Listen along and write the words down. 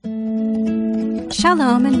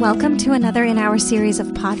Shalom and welcome to another in our series of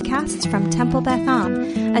podcasts from Temple Beth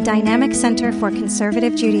Am, a dynamic center for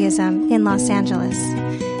conservative Judaism in Los Angeles.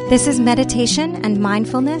 This is Meditation and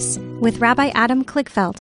Mindfulness with Rabbi Adam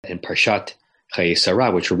Kligfeld. In Parshat Chayei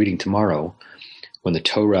Sarah, which we're reading tomorrow, when the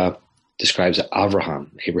Torah describes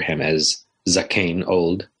Abraham as Zakein,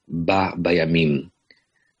 old, Ba Bayamim.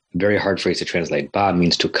 Very hard phrase to translate. Ba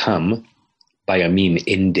means to come. Bayamim,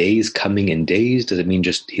 in days, coming in days. Does it mean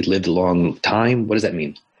just he lived a long time? What does that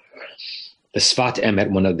mean? The Sfat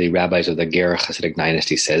Emet, one of the rabbis of the Ger Hasidic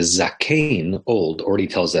dynasty, says Zakein, old, already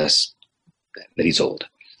tells us that he's old.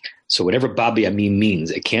 So whatever Ba Bayamim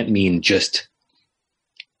means, it can't mean just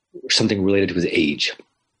something related to his age.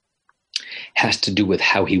 It has to do with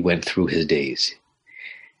how he went through his days.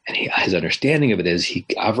 And his understanding of it is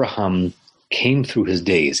Abraham came through his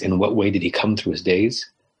days. In what way did he come through his days?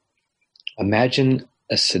 Imagine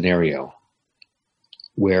a scenario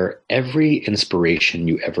where every inspiration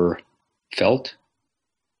you ever felt,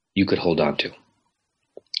 you could hold on to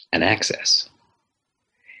and access.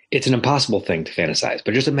 It's an impossible thing to fantasize,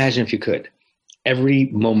 but just imagine if you could. Every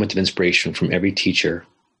moment of inspiration from every teacher,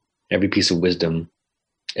 every piece of wisdom,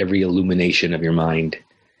 every illumination of your mind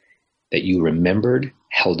that you remembered,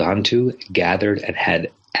 held on to, gathered, and had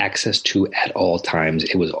access to at all times,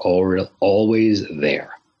 it was always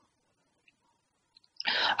there.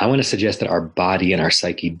 I want to suggest that our body and our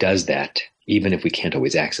psyche does that, even if we can't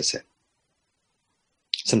always access it.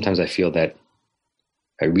 Sometimes I feel that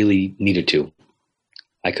I really needed to.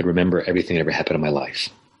 I could remember everything that ever happened in my life.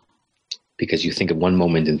 Because you think of one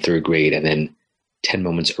moment in third grade and then 10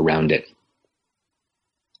 moments around it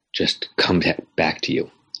just come back to you.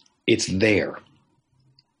 It's there.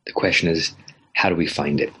 The question is, how do we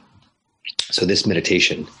find it? So this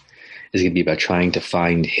meditation is going to be about trying to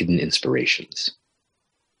find hidden inspirations.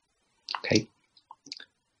 Okay.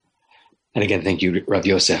 And again, thank you, Rav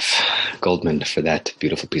Yosef Goldman, for that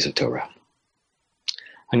beautiful piece of Torah.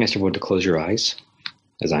 I'm going to ask everyone to close your eyes,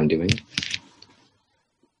 as I'm doing.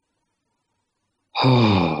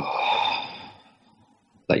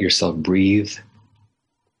 Let yourself breathe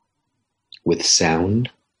with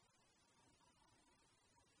sound.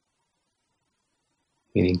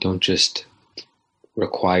 Meaning, don't just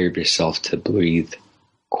require yourself to breathe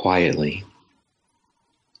quietly.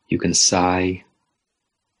 You can sigh.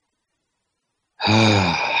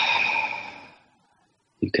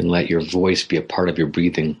 You can let your voice be a part of your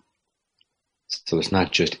breathing. So it's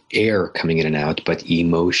not just air coming in and out, but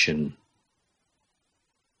emotion.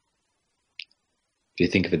 If you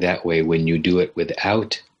think of it that way, when you do it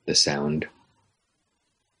without the sound,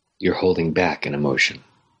 you're holding back an emotion.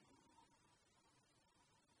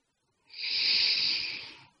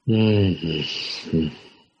 Mm-hmm.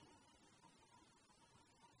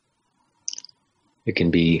 It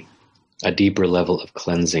can be a deeper level of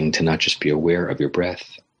cleansing to not just be aware of your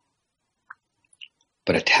breath,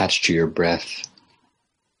 but attached to your breath,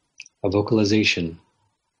 a vocalization,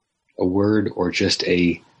 a word, or just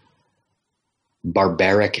a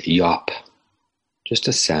barbaric yop, just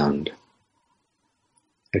a sound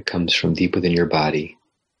that comes from deep within your body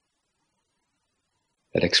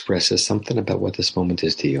that expresses something about what this moment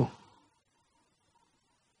is to you.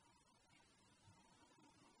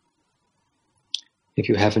 If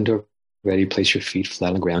you haven't already, place your feet flat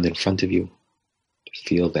on the ground in front of you.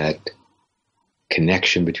 Feel that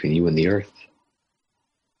connection between you and the earth.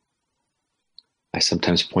 I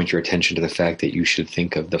sometimes point your attention to the fact that you should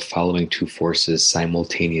think of the following two forces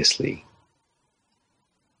simultaneously.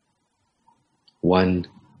 One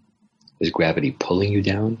is gravity pulling you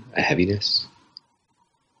down, a heaviness.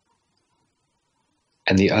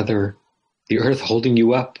 And the other, the earth holding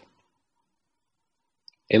you up,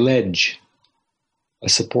 a ledge, a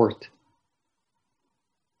support.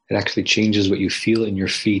 It actually changes what you feel in your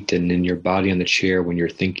feet and in your body on the chair when you're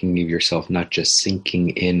thinking of yourself not just sinking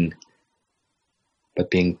in, but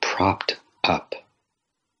being propped up.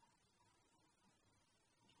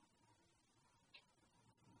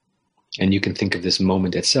 And you can think of this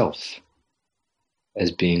moment itself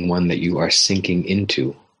as being one that you are sinking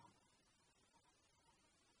into,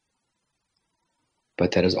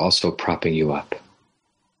 but that is also propping you up.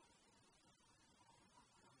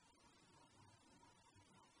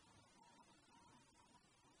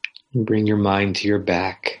 Bring your mind to your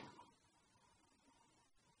back.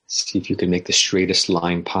 See if you can make the straightest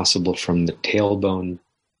line possible from the tailbone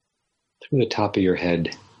through the top of your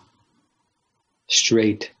head.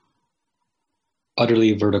 Straight,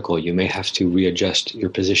 utterly vertical. You may have to readjust your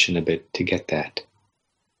position a bit to get that.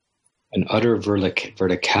 An utter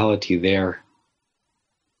verticality there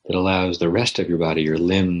that allows the rest of your body, your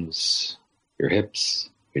limbs, your hips,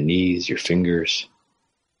 your knees, your fingers,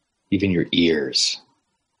 even your ears,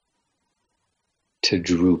 to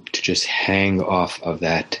droop, to just hang off of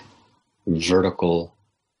that vertical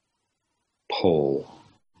pole.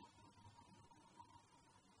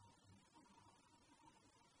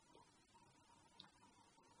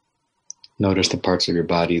 Notice the parts of your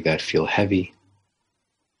body that feel heavy,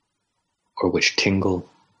 or which tingle,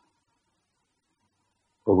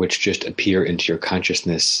 or which just appear into your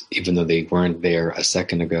consciousness even though they weren't there a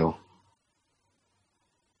second ago.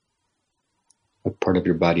 What part of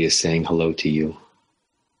your body is saying hello to you?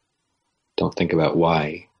 Don't think about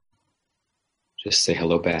why. Just say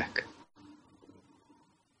hello back.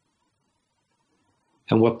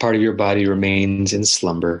 And what part of your body remains in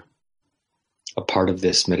slumber, a part of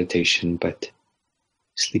this meditation, but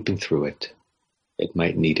sleeping through it? It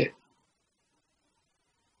might need it.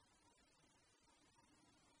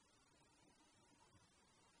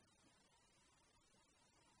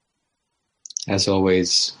 As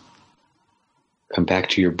always, come back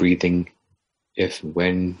to your breathing if and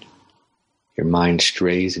when your mind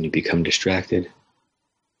strays and you become distracted.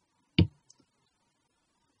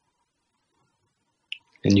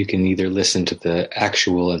 And you can either listen to the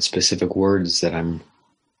actual and specific words that I'm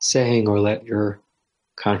saying or let your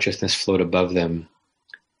consciousness float above them,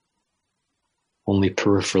 only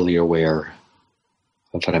peripherally aware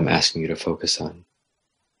of what I'm asking you to focus on.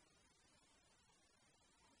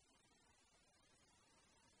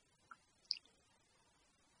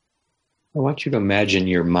 I want you to imagine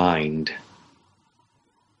your mind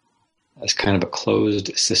as kind of a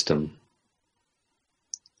closed system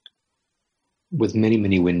with many,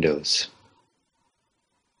 many windows.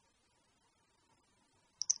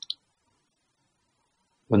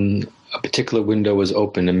 When a particular window is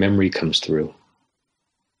open, a memory comes through.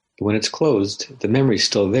 But when it's closed, the memory's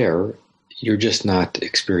still there, you're just not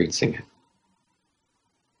experiencing it.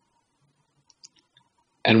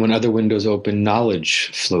 And when other windows open, knowledge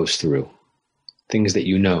flows through. Things that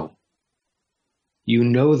you know. You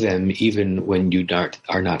know them even when you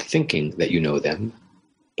are not thinking that you know them,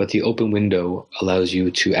 but the open window allows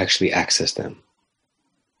you to actually access them.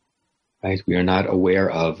 Right? We are not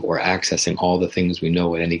aware of or accessing all the things we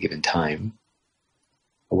know at any given time.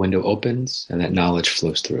 A window opens and that knowledge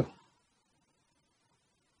flows through.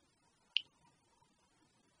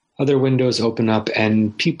 Other windows open up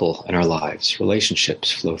and people in our lives,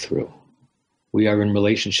 relationships flow through. We are in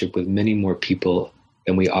relationship with many more people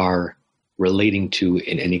than we are relating to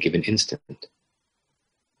in any given instant.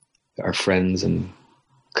 Our friends and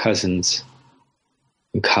cousins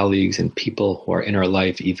and colleagues and people who are in our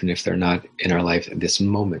life, even if they're not in our life at this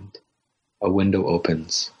moment, a window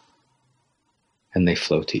opens and they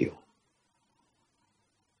flow to you.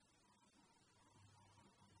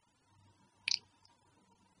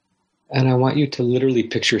 And I want you to literally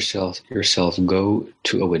picture yourself go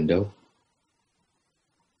to a window.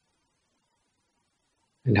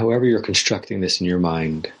 And however you're constructing this in your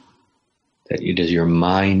mind, that it is your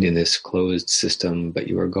mind in this closed system, but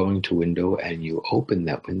you are going to a window and you open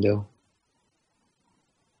that window.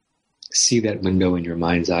 See that window in your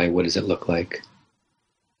mind's eye. What does it look like?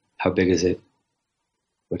 How big is it?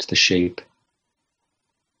 What's the shape?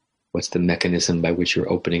 What's the mechanism by which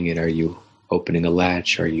you're opening it? Are you opening a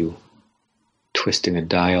latch? Are you twisting a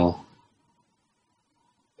dial?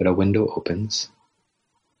 But a window opens.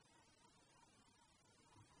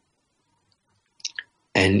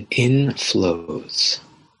 And in flows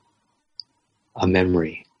a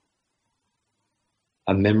memory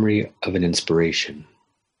of an inspiration,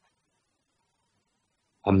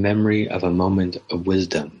 a memory of a moment of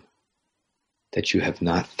wisdom that you have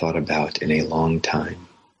not thought about in a long time.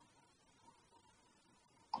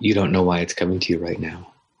 You don't know why it's coming to you right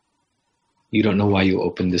now. You don't know why you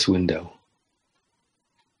opened this window.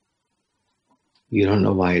 You don't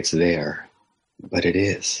know why it's there, but it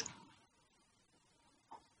is.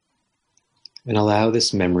 And allow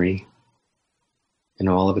this memory in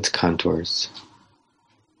all of its contours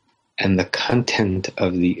and the content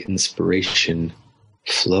of the inspiration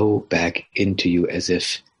flow back into you as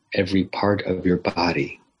if every part of your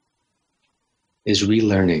body is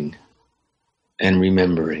relearning and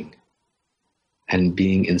remembering and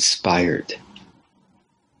being inspired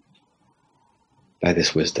by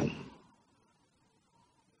this wisdom.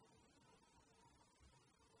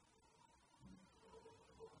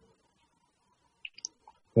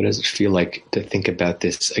 What does it feel like to think about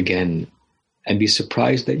this again and be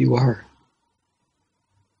surprised that you are?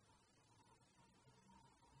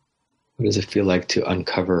 What does it feel like to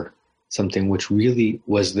uncover something which really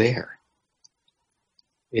was there?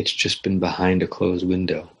 It's just been behind a closed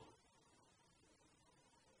window.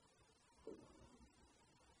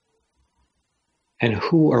 And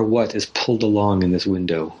who or what is pulled along in this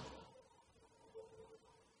window?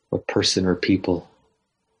 What person or people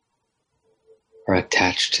are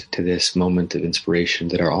attached to this moment of inspiration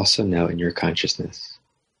that are also now in your consciousness?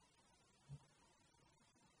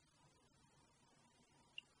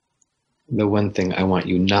 The one thing I want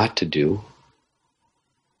you not to do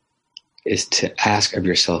is to ask of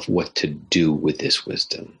yourself what to do with this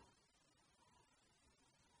wisdom.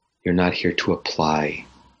 You're not here to apply.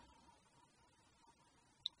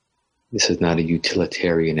 This is not a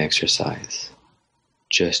utilitarian exercise,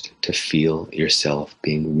 just to feel yourself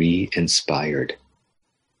being re-inspired.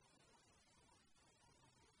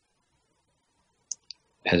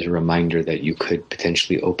 As a reminder that you could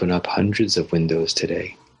potentially open up hundreds of windows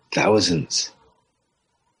today, thousands,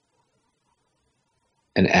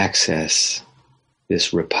 and access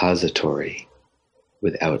this repository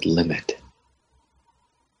without limit.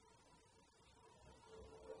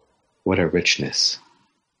 What a richness.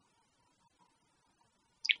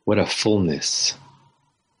 What a fullness.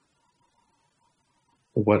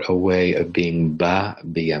 What a way of being ba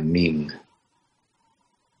biyamim,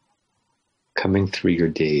 coming through your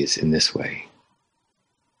days in this way.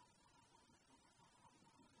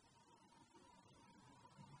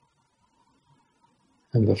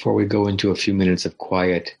 And before we go into a few minutes of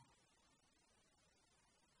quiet,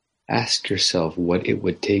 ask yourself what it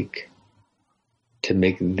would take to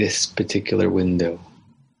make this particular window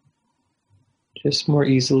just more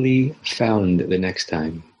easily found the next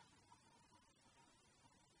time.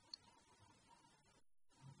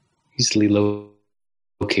 Easily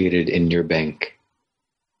located in your bank,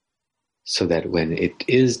 so that when it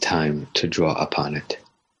is time to draw upon it,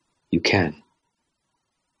 you can.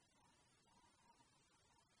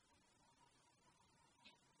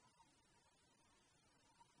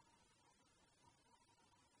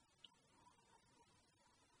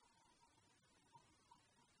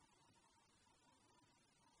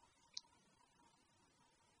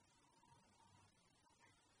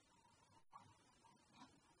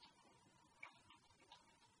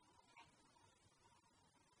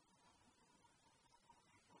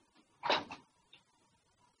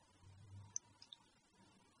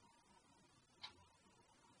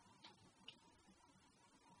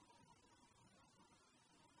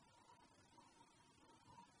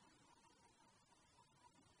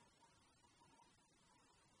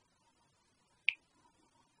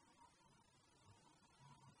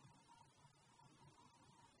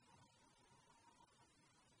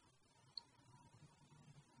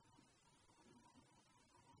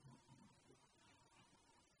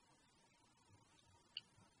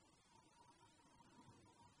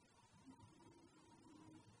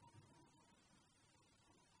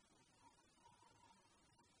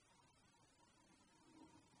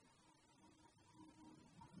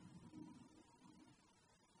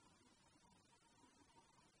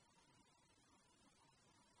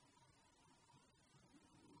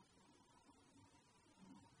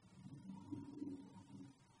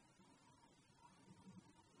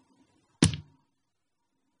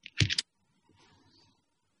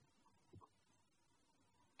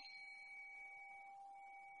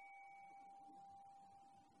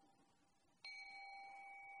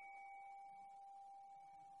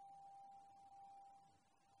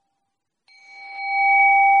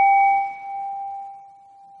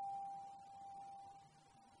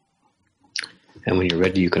 And when you're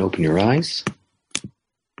ready, you can open your eyes.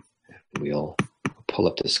 We'll pull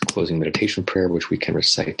up this closing meditation prayer, which we can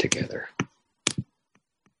recite together.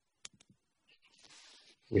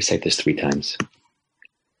 Recite this 3 times.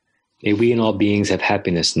 May we and all beings have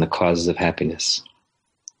happiness in the causes of happiness.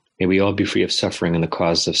 May we all be free of suffering in the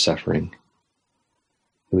causes of suffering.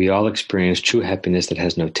 May we all experience true happiness that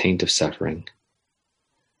has no taint of suffering.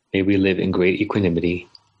 May we live in great equanimity,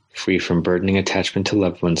 free from burdening attachment to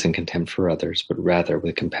loved ones and contempt for others, but rather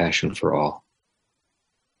with compassion for all.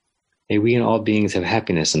 May we and all beings have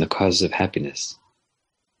happiness in the causes of happiness.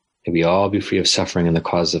 May we all be free of suffering in the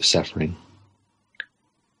causes of suffering.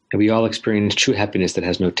 May we all experience true happiness that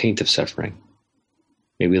has no taint of suffering.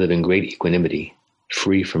 May we live in great equanimity,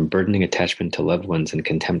 free from burdening attachment to loved ones and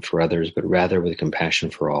contempt for others, but rather with compassion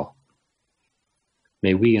for all.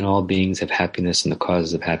 May we and all beings have happiness in the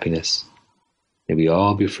causes of happiness. May we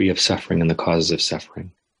all be free of suffering in the causes of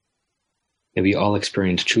suffering. May we all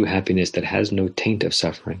experience true happiness that has no taint of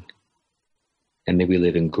suffering. And may we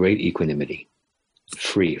live in great equanimity,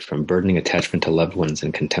 free from burdening attachment to loved ones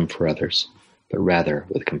and contempt for others, but rather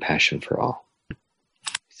with compassion for all.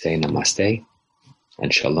 Say namaste,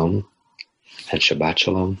 and shalom, and Shabbat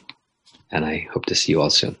shalom, and I hope to see you all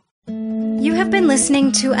soon. You have been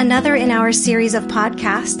listening to another in our series of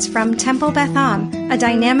podcasts from Temple Beth Am, a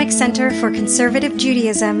dynamic center for conservative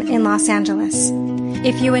Judaism in Los Angeles.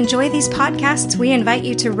 If you enjoy these podcasts, we invite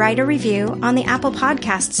you to write a review on the Apple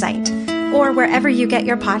Podcast site or wherever you get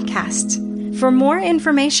your podcasts. For more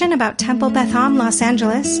information about Temple Beth Am Los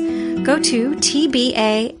Angeles, go to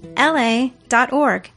tbala.org.